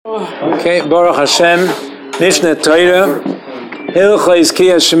Okay, Baruch Hashem, Mishnah Torah, Hilchos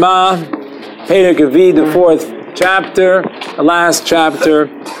Kriyas Shema, Perek Revi, the fourth chapter, the last chapter,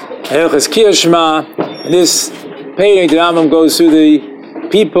 Hilchos Kriyas Shema. In this Perek, the Rambam goes through the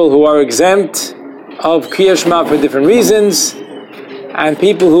people who are exempt of Kriyas Shema for different reasons, and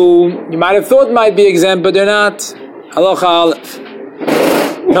people who you might have thought might be exempt, but they're not. Halacha Aleph.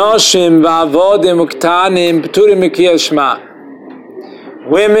 Noshim va'avodim u'ktanim p'turim miKriyas Shema.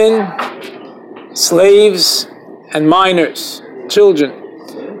 Women, slaves, and minors, children,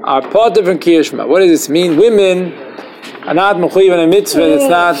 are part of Kriyas Shema. What does this mean? Women are not mechuyev in a mitzvah. It's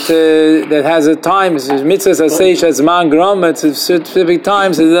not that has a time. It's a mitzvah saseish has man gram. It's a specific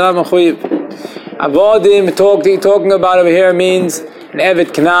time, so they're not mechuyev. Avodim, talking about over here, means an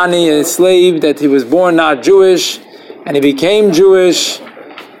Evet Kanani, a slave that he was born not Jewish, and he became Jewish,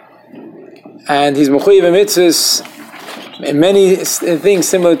 and he's mechuyev in mitzvahs. In many things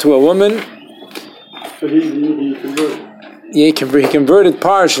similar to a woman. So he converted. Yeah, he converted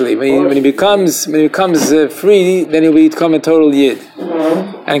partially. When he becomes free, then he'll become a total yid.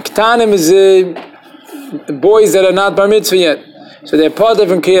 And ktanim is boys that are not bar mitzvah yet, so they're part of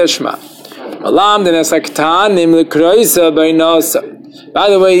Kriyas Shema. By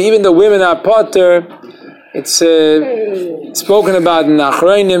the way, even the women are potter. It's spoken about in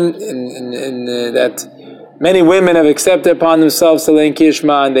Achronim that many women have accepted upon themselves to learn Kriyas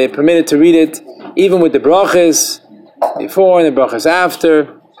Shema, and they're permitted to read it, even with the brachas before and the brachas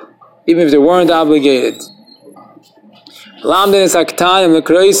after, even if they weren't obligated.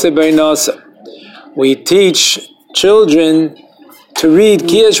 We teach children to read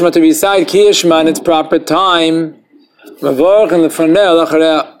Kriyas Shema, to recite Kriyas Shema in its proper time. And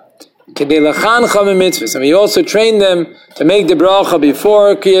we also train them to make the bracha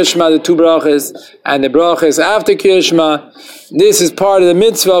before Kriyas Shema, the two brachas, and the brachas after Kriyas Shema. This is part of the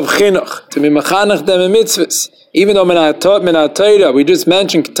mitzvah of chinuch, to be mechanech them in mitzvahs. Even though minat Torah, we just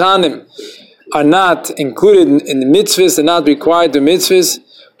mentioned ketanim, are not included in the mitzvahs, they're not required to mitzvahs,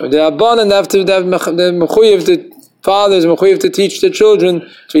 but the rabbanan have to the mechuyev, the fathers mechuyev to teach the children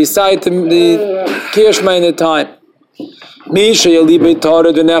to recite the Kriyas Shema in the time.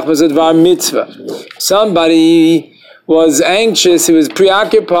 Somebody was anxious, he was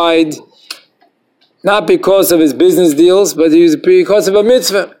preoccupied, not because of his business deals, but he was because of a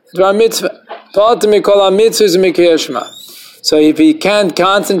mitzvah. So if he can't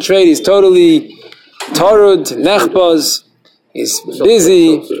concentrate, he's totally torud, nechbaz, he's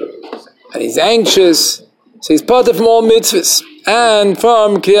busy, and he's anxious, so he's part of all mitzvahs, and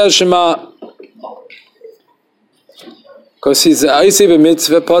from Kriyas Shema. Because he's a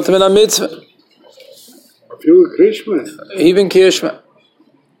mitzvah, part of a mitzvah. Even Kriyas Shema.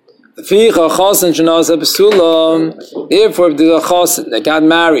 Therefore, if there's a chosen that got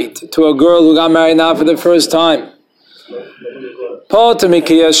married to a girl who got married now for the first time, so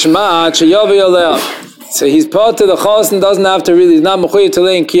he's part of the chosen, doesn't have to really, he's not mechuyev to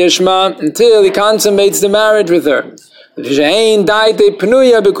learn Kriyas Shema until he consummates the marriage with her.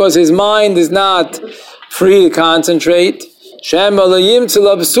 Because his mind is not free to concentrate. Because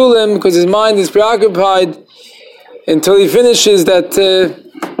his mind is preoccupied until he finishes that.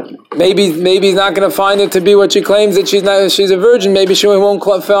 Maybe he's not going to find it to be what she claims that she's a virgin. Maybe she won't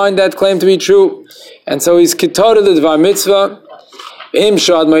find that claim to be true, and so he's kitorah the dvar mitzvah.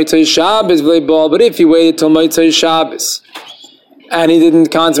 But if he waited till Motzei Shabbos and he didn't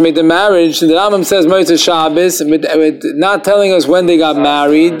consummate the marriage, the Rambam says Motzei Shabbos, not telling us when they got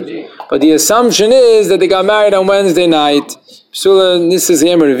married, but the assumption is that they got married on Wednesday night. On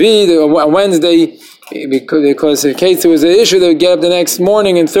Wednesday, because in case there was an issue, they would get up the next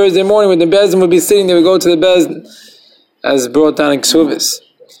morning, and Thursday morning when the Bezdin would be sitting, they would go to the Bezdin, as brought down in Ksuvis.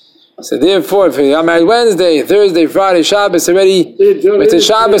 So therefore, if they got married Wednesday, Thursday, Friday, Shabbos already, with the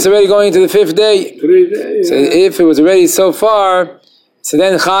Shabbos already going into the fifth day. So if it was already so far, so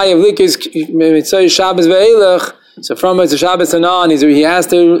then Chayav Likis Mitzvah Shabbos Ve'elach. So from the Shabbos and on, he has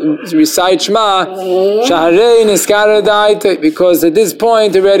to recite Shema, Shaharei Niskara Daita, because at this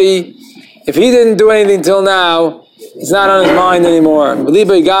point already, if he didn't do anything till now, it's not on his mind anymore.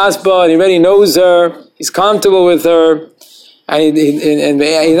 Beliba Gaspa, and he already knows her, he's comfortable with her, and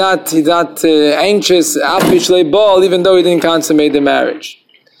he's not anxious, even though he didn't consummate the marriage.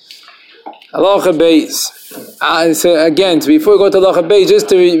 Halacha Beis. So again, before we go to Halacha Beis, just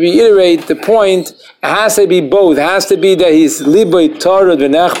to reiterate the point, it has to be both. It has to be that he's liboy torah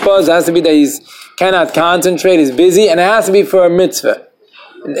v'nechbaz. It has to be that he cannot concentrate, he's busy, and it has to be for a mitzvah.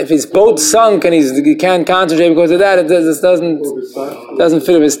 And if he's both sunk and he can't concentrate because of that, it doesn't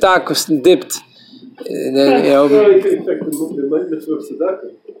fit him. His stock was dipped.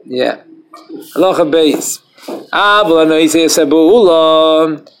 Yeah. Halacha beis.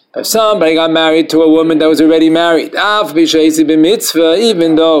 If somebody got married to a woman that was already married,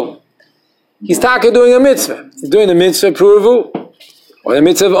 even though he's doing a mitzvah, he's doing the mitzvah pruvu, or the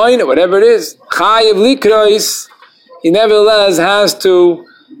mitzvah of oina, whatever it is, chayiv likrois, he nevertheless has to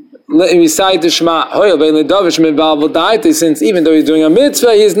recite the Shema. Since even though he's doing a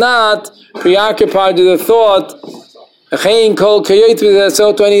mitzvah, he's not preoccupied with the thought,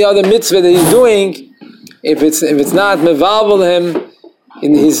 so to any other mitzvah that he's doing, if it's not mevavel him,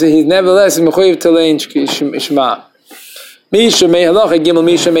 he's nevertheless mechuyev to lein Shema.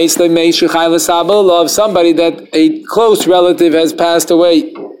 Somebody that a close relative has passed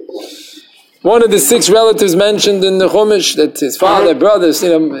away. One of the 6 relatives mentioned in the Chumash, that his father, brothers,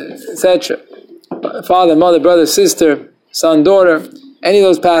 etc. Father, mother, brother, sister, son, daughter, any of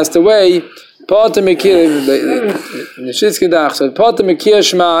those passed away. So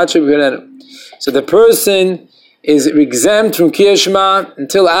the person is exempt from Kiyah Shema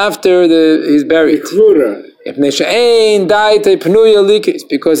until after he's buried.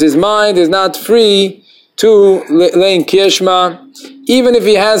 Because his mind is not free to lay in Kiyah Shema. Even if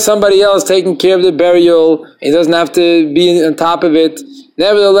he has somebody else taking care of the burial, he doesn't have to be on top of it.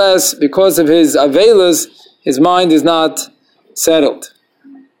 Nevertheless, because of his avelas, his mind is not settled.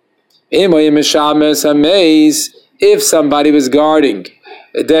 If somebody was guarding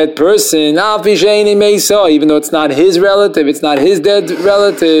a dead person, even though it's not his relative, it's not his dead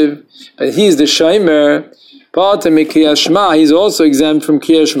relative, but he's the shomer, he's also exempt from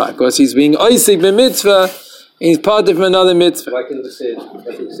Kiyah Shema because he's being oisik b'mitzvah, and he's part of another mitzvah.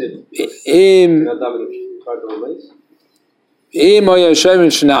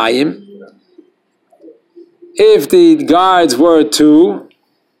 If the guards were 2,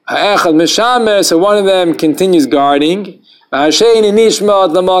 so one of them continues guarding. The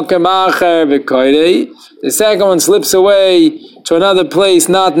second one slips away to another place,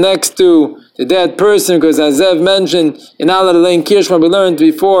 not next to the dead person, because as Zev mentioned, you're not allowed to lay in Kiyah Shema. We learned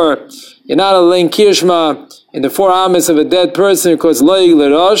before, you're not allowed to lay in Kiyah Shema in the 4 amas of a dead person, because loig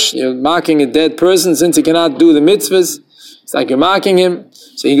l'rosh, you're mocking a dead person since he cannot do the mitzvahs. It's like you're mocking him.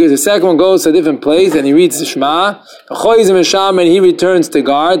 So the second one goes to a different place and he reads the Shema. And he returns to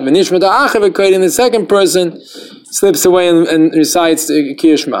guard. And the second person slips away and recites the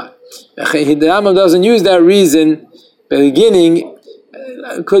Kiyah Shema. The Rambam doesn't use that reason. The beginning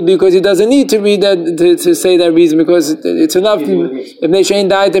could be because he doesn't need to read that to say that reason, because it's enough. If Neshain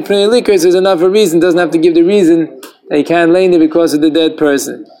died at Pnei Likros, there's enough of a reason. Doesn't have to give the reason that he can't lay there because of the dead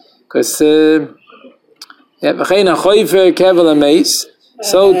person. Because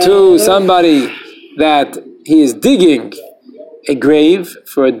so too somebody that he is digging a grave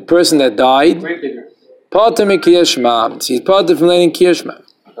for a person that died. Potter Kiyah Shema. He's part of laying Kiyah Shema,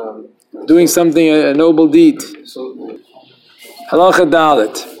 doing something, a noble deed. Halacha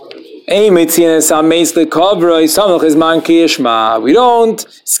Dalet. We don't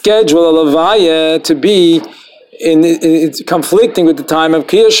schedule a levaya to be it's conflicting with the time of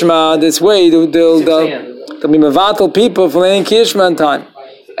Kiyah Shema. This way they'll be mevatel people for laying Kiyah Shema in time.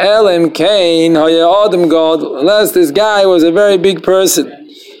 Elim Kain Hoya Adam God, unless this guy was a very big person.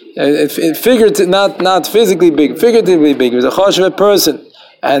 Figuratively, not physically big, figuratively big. He was a choshev person,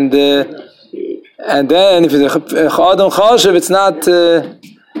 and then if it's a adam choshev, it's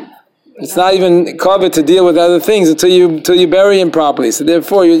not even covered to deal with other things until you bury him properly. So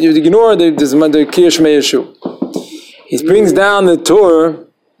therefore, you ignore the Kiyah Shema issue. He brings down the Torah.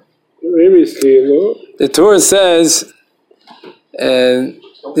 The Torah says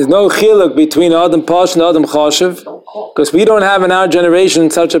there's no chiluk between Adam Pash and Adam Choshev, because we don't have in our generation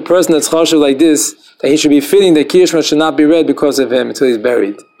such a person that's Choshev like this, that he should be fitting that Kiyah Shema should not be read because of him until he's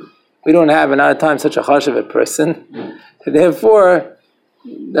buried. We don't have in our time such a Choshev person. Therefore,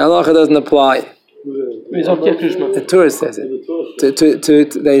 the halacha doesn't apply. The Torah says it.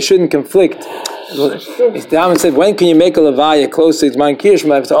 They shouldn't conflict. The Rambam said, when can you make a levaya close to Zman Kiyah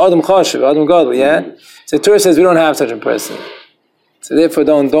Shema? If it's Adam Choshev, Adam Gadol, yeah? So the Torah says we don't have such a person. So therefore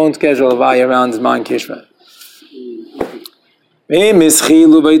don't schedule a levaya around Zman Kiyah Shema. What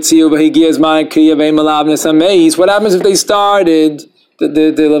happens if they started the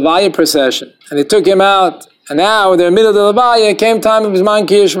levaya procession and they took him out, and now they're in the middle of the levaya, came time of Zman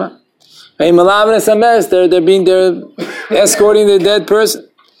Kiyah Shema. They're escorting the dead person.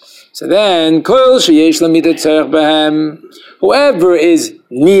 So then, whoever is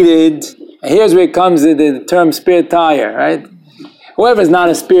needed, and here's where it comes the term spirit tire, right? Whoever is not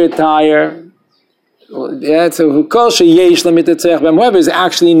a spirit tire, yeah, so whoever is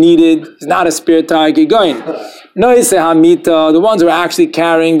actually needed is not a spirit tire, keep going. Noise Hamita, the ones who are actually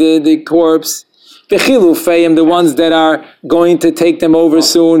carrying the corpse. V'chilufeim, the ones that are going to take them over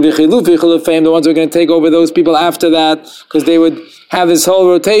soon. V'chilufeim, the ones who are going to take over those people after that, because they would have this whole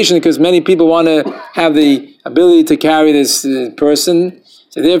rotation, because many people want to have the ability to carry this person.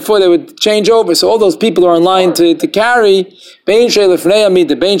 So therefore they would change over. So all those people are in line to carry. Bein shel lefnei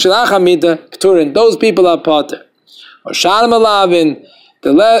hamita, bein shel ach hamita, k'turin. Those people are pater. Or shalom alavin.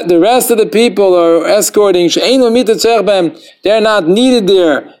 The rest of the people are escorting. They're not needed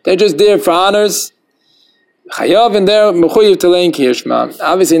there. They're just there for honors. Chayav and they're mechuyev to lein kiyashma.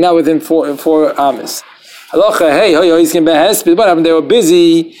 Obviously not within four amas. Halacha, hey, he's going to be a hesped. What happened? They were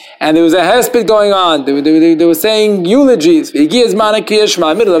busy, and there was a hesped going on. They were saying eulogies. In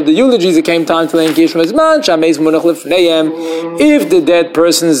the middle of the eulogies, it came time to lein kiyashma. If the dead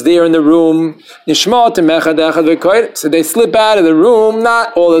person is there in the room, so they slip out of the room,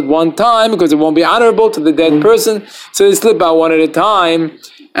 not all at one time, because it won't be honorable to the dead person. So they slip out one at a time,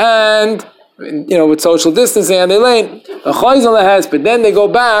 and with social distancing, and they lay. But then they go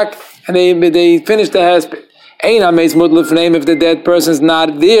back and they finish the hesped. If the dead person's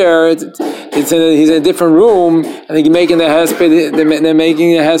not there, he's in a different room, and they're making the hesped. They're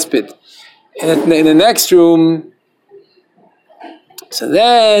making the hesped in the next room. So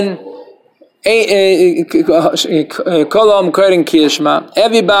then, kolam korin kiyashma.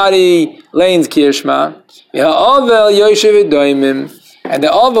 Everybody lanes kiyashma. And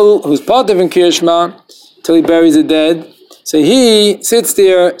the Ovel, who's part of in Kirishma, till he buries the dead, so he sits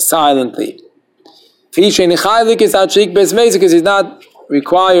there silently. Because he's not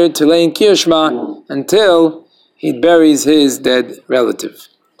required to lay in Kirishma until he buries his dead relative.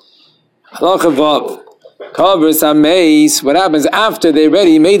 What happens after they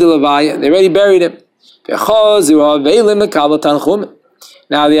already made the Levaya, they already buried him? Now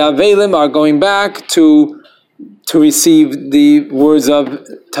the Avelim are going back to receive the words of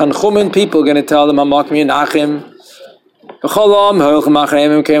Tanchumen. People are going to tell them, and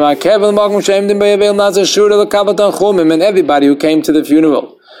everybody who came to the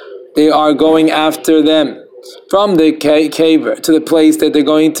funeral, they are going after them from the cave to the place that they're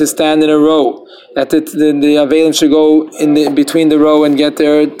going to stand in a row, that the Avelim should go in between the row and get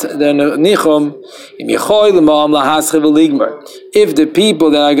their nichum. If the people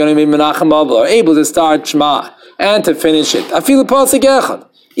that are going to be menachem are able to start Shema and to finish it, I feel a pasuk echad,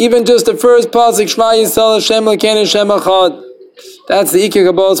 even just the first pasuk, Shema Yisrael Hashem Elokeinu Hashem Echad. That's the Ikar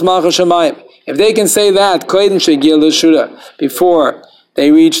Kabbalas Malchus Shamayim. If they can say that kodim shegiel l'shura, before they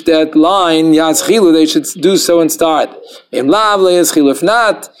reach that line, Yaschilu, they should do so and start. If not,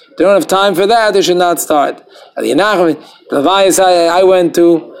 they don't have time for that, they should not start. The Levayas I went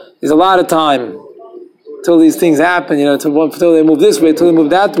to, there's a lot of time till these things happen, till they move this way, till they move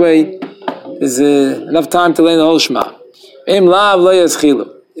that way. There's enough time to learn the whole Shema. If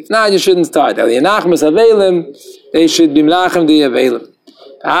not, you shouldn't start. They should be Mlachem the Avelim.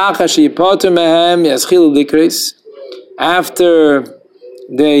 After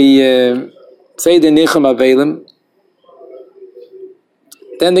they say the Nichem Avelim,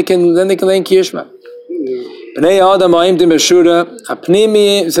 then they can learn Kiyashma.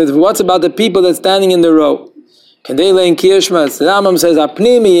 Says, what's about the people that's standing in the row? Can they learn Kiyashma? The Rambam says,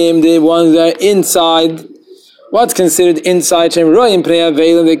 the ones that are inside. What's considered inside?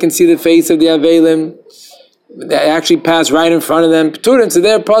 They can see the face of the Avelim. They actually pass right in front of them. So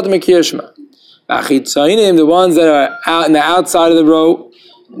they're part of Kiyashma. The ones that are out in the outside of the row,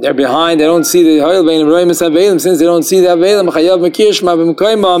 they're behind, they don't see the Avelim. Since they don't see the Avelim,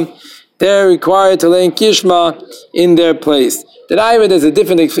 they're required to lay in Kishma in their place. There's a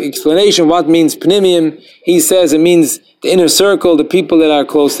different explanation what means Pnimium. He says it means the inner circle, the people that are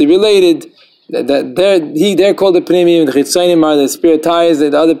closely related. They're called the Pnimium. The Chitzainim are the spiritites,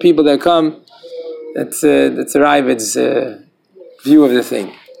 the other people that come. That's Ravid's view of the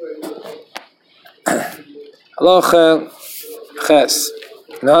thing. Halacha Ches.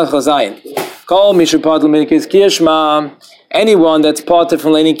 Call Mishapad L'Mikis Kishma. Anyone that's parted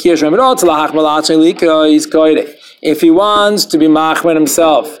from learning Kiyashma, if he wants to be machmer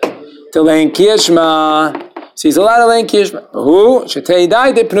himself to learn Kiyashma, so he's allowed to learn Kiyashma. Who?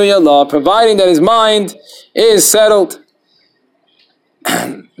 Providing that his mind is settled.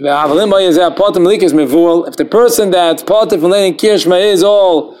 If the person that's parted from learning Kiyashma is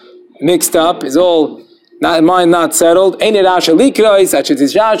all mixed up, is all mind not settled,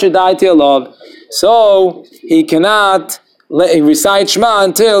 so he cannot recite Shema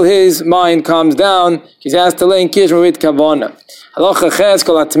until his mind calms down. He has to lay in Kiyashma with Kavana.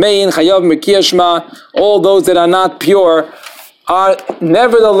 All those that are not pure are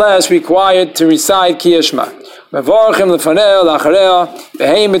nevertheless required to recite Kiyashma.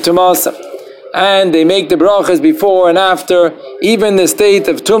 And they make the brachas before and after, even the state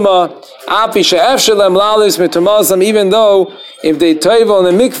of tumah. Even though if they toivel in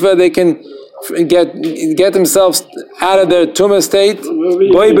the mikveh, they can get themselves out of their tumah state.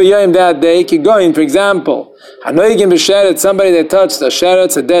 That day, going, for example, somebody that touched a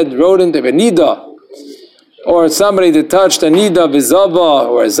sheretz, a dead rodent, a nida, or somebody that touched a nida v'zava,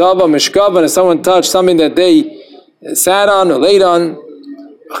 or a zava mishkavan, and someone touched something that they sat on or laid on,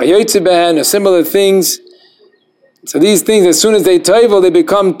 or similar things. So these things, as soon as they toivel, they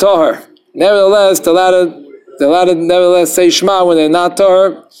become tahor. Nevertheless, the latter nevertheless say Shema when they're not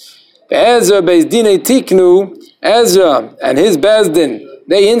tahor. Ezra Beis Dinei Tiknu, Ezra and his Bezdin,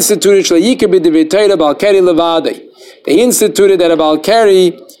 they instituted Shlayikabid V'Teira Balkari Levade. They instituted that a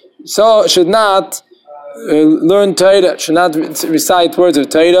Balkari should not learn Torah, should not recite words of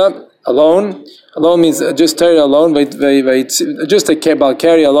Torah alone. Alone means just Torah alone, just a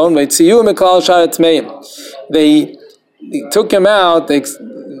Balkari alone. They took him out, they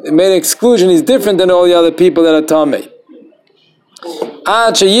made an exclusion. He's different than all the other people that are Tamei.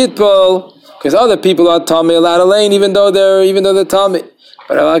 Because other people are Tamei allowed to lane even though they're Tamei.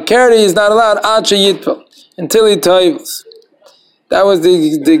 But a Balkari is not allowed until he toivels. That was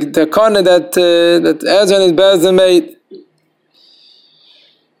the takana that Ezra and his Bezdin made.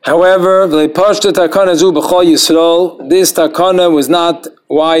 However, this takana was not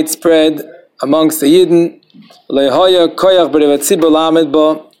widespread amongst the Yidden.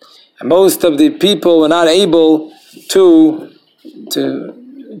 And most of the people were not able to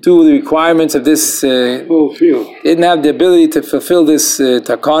do the requirements of this. Didn't have the ability to fulfill this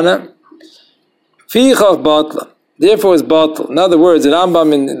takana. Therefore, it's batal. In other words, the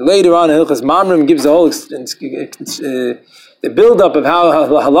Rambam later on in Hilchas Mamrim gives the whole the build-up of how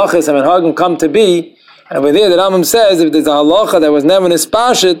halachas and manhagim come to be. And over there, the Rambam says if there's a halacha that was never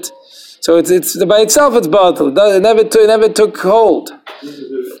nispashit, so it's by itself it's batal. It never took hold.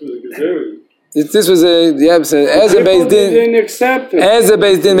 This was Ezra Beis Din. Ezra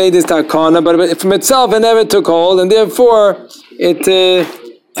Beis Din made this takana, but from itself it never took hold, and therefore it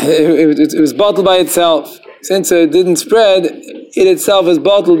was batal by itself. Since it didn't spread, it itself is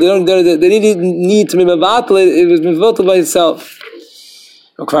bottled. They didn't need to be mevatel. It was mevatel by itself.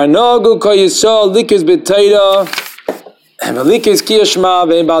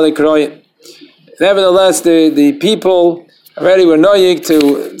 Nevertheless, the people already were noyig to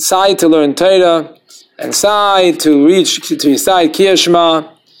decide to learn Torah and decide to recite Kiyashma,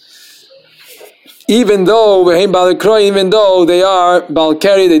 even though they are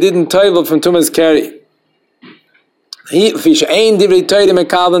Balkari, they didn't toivel from Tumas Keri.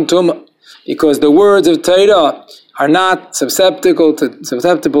 Because the words of Torah are not susceptible to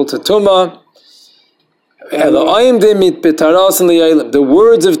Tumah. The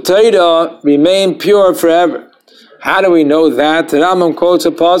words of Torah remain pure forever. How do we know that? The Rambam quotes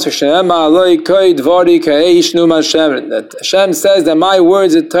a passage that Hashem says that my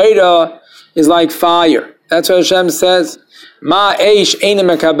words of Torah is like fire. That's what Hashem says.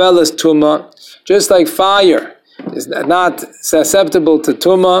 Just like fire is not susceptible to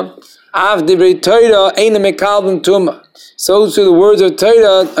Tumah. So too the words of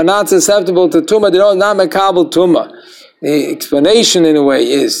Torah are not susceptible to Tumah. They don't not mekabel Tumah. The explanation in a way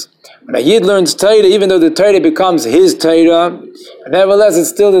is when a Yid learns Torah, even though the Torah becomes his Torah, nevertheless it's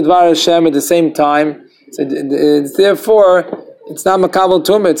still the Dvar Hashem at the same time. So therefore it's not mekabel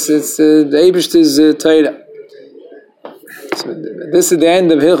Tumah. It's the Eibishter's Torah. So this is the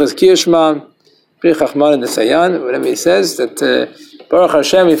end of Hilchas Kiyashma. Whatever he says that Baruch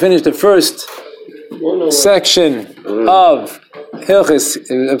Hashem, we finished the first section of Hilchas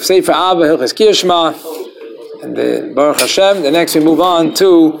of Sefer Abba, Hilchas Kiyashma, and Baruch Hashem. The next we move on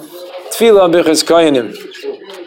to Tefillah B'chas Koyanim.